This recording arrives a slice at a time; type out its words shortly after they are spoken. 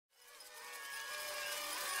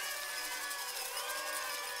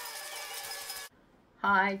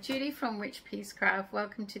Hi, Judy from Witchpeace Craft.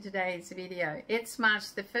 Welcome to today's video. It's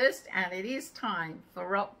March the 1st and it is time for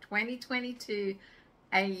Rock 2022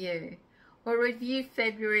 AU. We'll review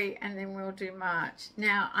February and then we'll do March.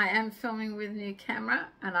 Now, I am filming with a new camera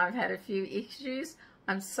and I've had a few issues.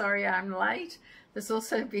 I'm sorry I'm late. There's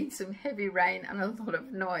also been some heavy rain and a lot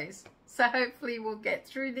of noise. So hopefully we'll get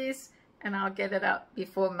through this and I'll get it up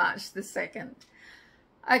before March the 2nd.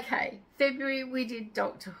 Okay, February we did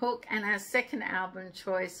Dr. Hook and our second album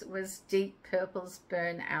choice was Deep Purple's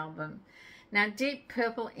Burn album. Now Deep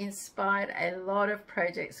Purple inspired a lot of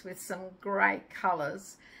projects with some great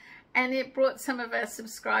colours, and it brought some of our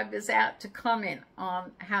subscribers out to comment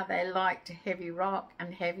on how they liked heavy rock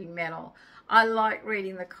and heavy metal. I like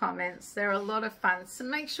reading the comments, they're a lot of fun, so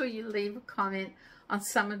make sure you leave a comment on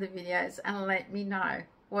some of the videos and let me know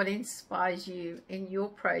what inspires you in your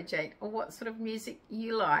project, or what sort of music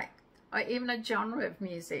you like, or even a genre of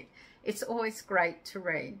music. It's always great to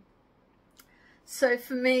read. So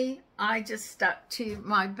for me, I just stuck to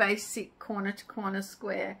my basic corner to corner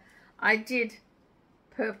square. I did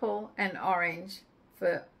purple and orange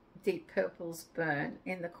for Deep Purple's Burn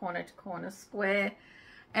in the corner to corner square,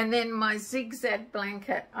 and then my zigzag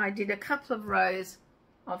blanket, I did a couple of rows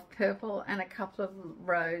of purple and a couple of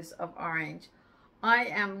rows of orange. I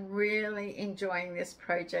am really enjoying this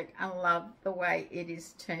project and love the way it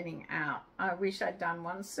is turning out. I wish I'd done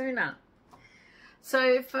one sooner.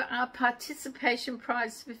 So for our participation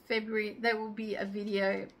prize for February, there will be a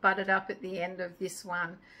video butted up at the end of this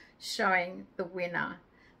one showing the winner.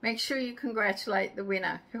 Make sure you congratulate the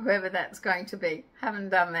winner, whoever that's going to be. Haven't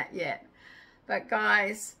done that yet. But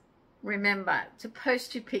guys, remember to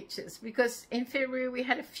post your pictures, because in February we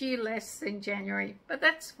had a few less than January, but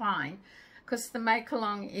that's fine. Because the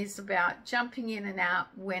make-along is about jumping in and out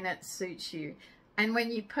when it suits you. And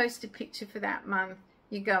when you post a picture for that month,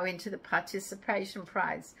 you go into the participation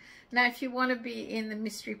prize. Now, if you want to be in the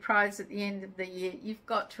mystery prize at the end of the year, you've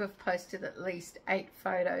got to have posted at least 8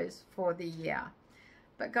 photos for the year.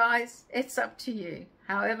 But guys, it's up to you.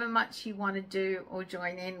 However much you want to do or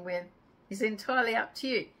join in with is entirely up to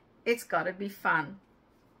you. It's got to be fun.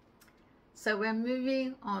 So we're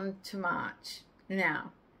moving on to March.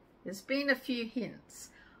 Now, there's been a few hints.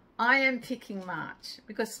 I am picking March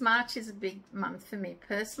because March is a big month for me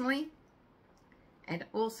personally, and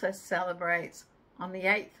also celebrates on the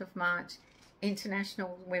 8th of March,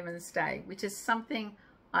 International Women's Day, which is something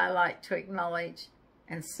I like to acknowledge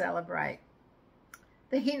and celebrate.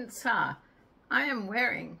 The hints are, I am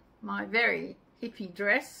wearing my very hippie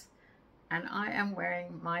dress and I am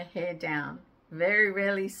wearing my hair down, very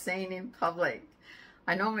rarely seen in public.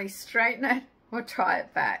 I normally straighten it or tie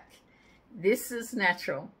it back. This is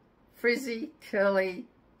natural, frizzy, curly,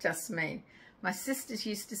 just me. My sisters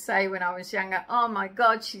used to say when I was younger, oh my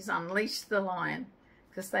God, she's unleashed the lion,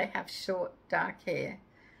 because they have short, dark hair.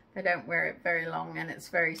 They don't wear it very long and it's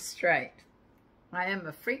very straight. I am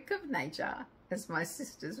a freak of nature, as my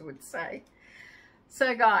sisters would say.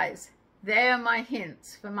 So guys, there are my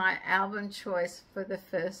hints for my album choice for the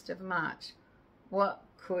 1st of March. What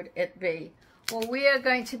could it be? Well, we are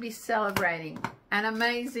going to be celebrating an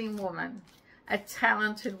amazing woman, a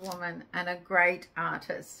talented woman, and a great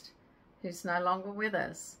artist who's no longer with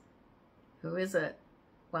us. Who is it?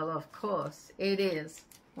 Well, of course, it is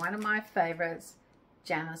one of my favorites,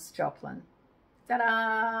 Janis Joplin.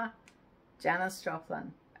 Ta-da! Janis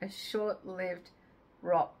Joplin, a short-lived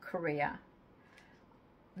rock career.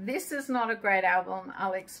 This is not a great album.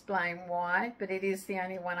 I'll explain why, but it is the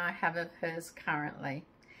only one I have of hers currently.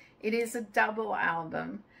 It is a double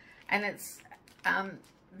album, and it's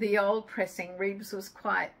the old pressing. Reeves was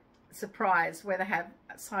quite surprised where they have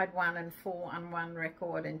side 1 and 4 on one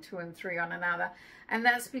record and 2 and 3 on another, and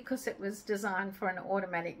that's because it was designed for an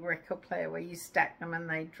automatic record player where you stack them and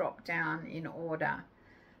they drop down in order.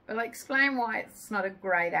 But I'll explain why it's not a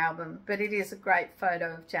great album, but it is a great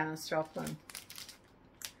photo of Janis Joplin.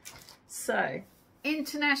 So,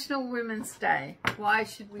 International Women's Day. Why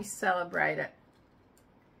should we celebrate it?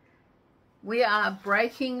 We are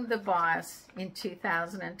breaking the bias in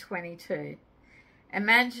 2022.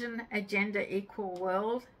 Imagine a gender equal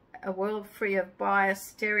world, a world free of bias,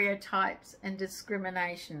 stereotypes and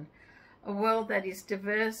discrimination, a world that is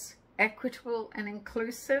diverse, equitable and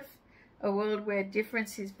inclusive, a world where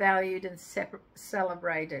difference is valued and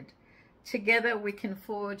celebrated. Together we can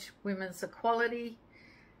forge women's equality.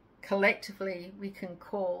 Collectively we can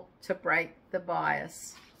call to break the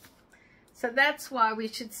bias. So that's why we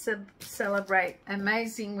should celebrate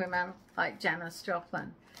amazing women like Janis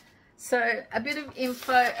Joplin. So a bit of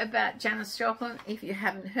info about Janis Joplin if you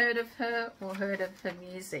haven't heard of her or heard of her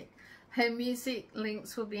music. Her music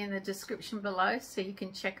links will be in the description below, so you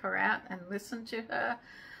can check her out and listen to her,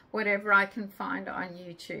 whatever I can find on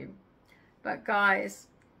YouTube. But guys,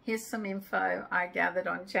 here's some info I gathered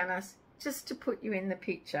on Janis, just to put you in the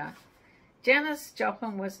picture. Janis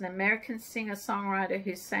Joplin was an American singer-songwriter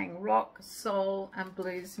who sang rock, soul and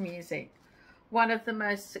blues music. One of the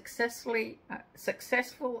most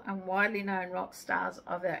successful and widely known rock stars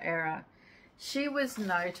of her era. She was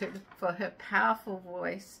noted for her powerful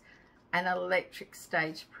voice and electric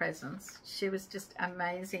stage presence. She was just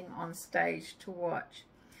amazing on stage to watch.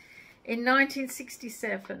 In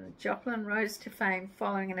 1967, Joplin rose to fame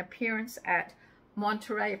following an appearance at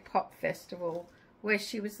Monterey Pop Festival, where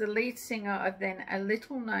she was the lead singer of then a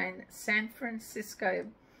little-known San Francisco's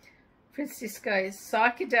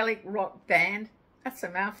psychedelic rock band, that's a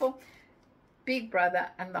mouthful, Big Brother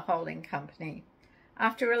and the Holding Company.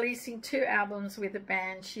 After releasing 2 albums with the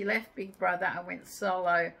band, she left Big Brother and went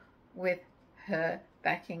solo with her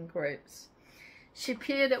backing groups. She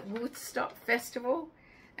appeared at Woodstock Festival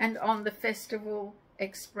and on the Festival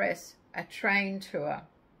Express, a train tour.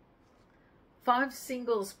 5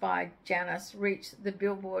 singles by Janis reached the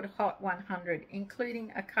Billboard Hot 100,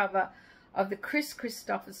 including a cover of the Chris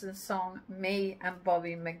Christopherson song Me and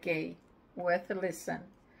Bobby McGee, worth a listen,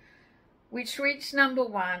 which reached number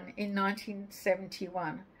 1 in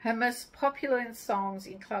 1971. Her most popular songs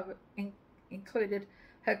included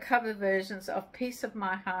her cover versions of Piece of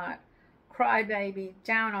My Heart, Cry Baby,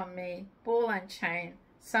 Down on Me, Ball and Chain,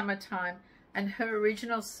 Summertime, and her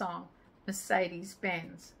original song,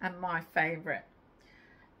 Mercedes-Benz, and my favourite.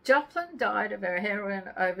 Joplin died of a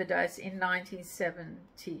heroin overdose in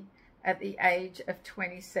 1970 at the age of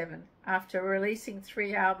 27 after releasing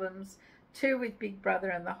 3 albums, 2 with Big Brother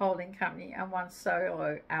and the Holding Company and 1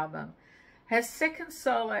 solo album. Her second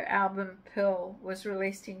solo album, Pearl, was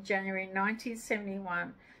released in January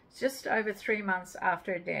 1971, just over 3 months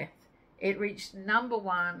after her death. It reached number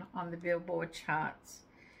 1 on the Billboard charts.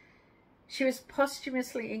 She was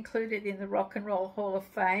posthumously included in the Rock and Roll Hall of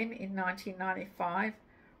Fame in 1995.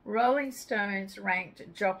 Rolling Stones ranked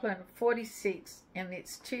Joplin 46 in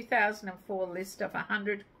its 2004 list of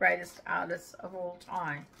 100 greatest artists of all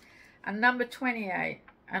time, and number 28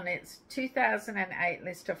 on its 2008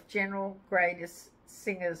 list of general greatest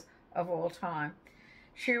singers of all time.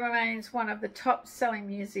 She remains one of the top-selling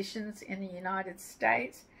musicians in the United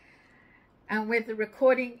States, and with the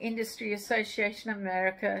Recording Industry Association of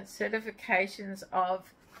America certifications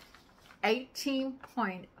of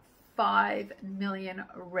 18.5 million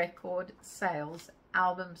record sales,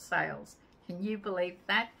 album sales. Can you believe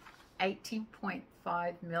that?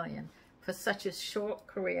 18.5 million for such a short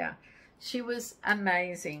career. She was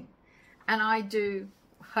amazing, and I do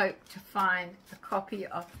hope to find a copy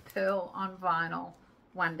of Pearl on vinyl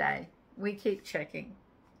one day. We keep checking.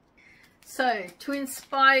 So, to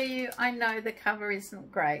inspire you, I know the cover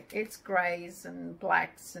isn't great. It's greys and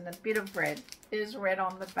blacks and a bit of red. There's red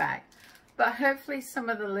on the back. But hopefully some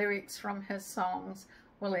of the lyrics from her songs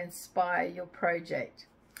will inspire your project.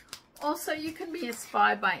 Also, you can be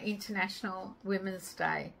inspired by International Women's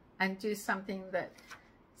Day and do something that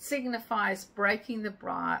signifies breaking the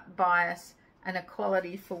bias and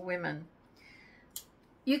equality for women.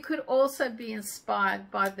 You could also be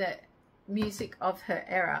inspired by the music of her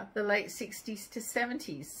era, the late 60s to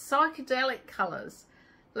 70s, psychedelic colours.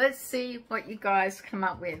 Let's see what you guys come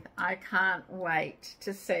up with. I can't wait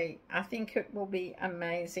to see. I think it will be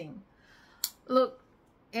amazing. Look,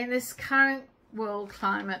 in this current world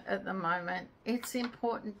climate at the moment, it's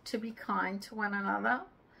important to be kind to one another,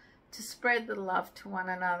 to spread the love to one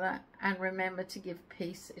another, and remember to give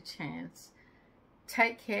peace a chance.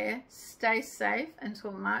 Take care, stay safe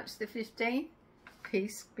until March the 15th.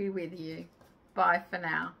 Peace be with you. Bye for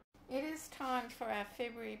now. It is time for our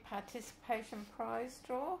February participation prize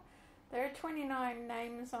draw. There are 29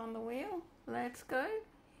 names on the wheel. Let's go.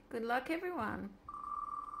 Good luck, everyone.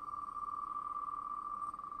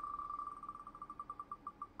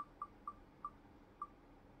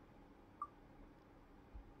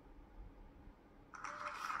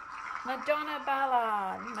 Madonna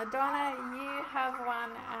Ballard. Madonna, you have won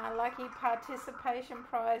our lucky participation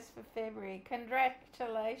prize for February.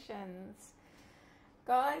 Congratulations.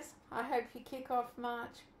 Guys, I hope you kick off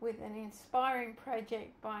March with an inspiring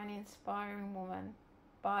project by an inspiring woman.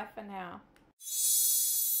 Bye for now.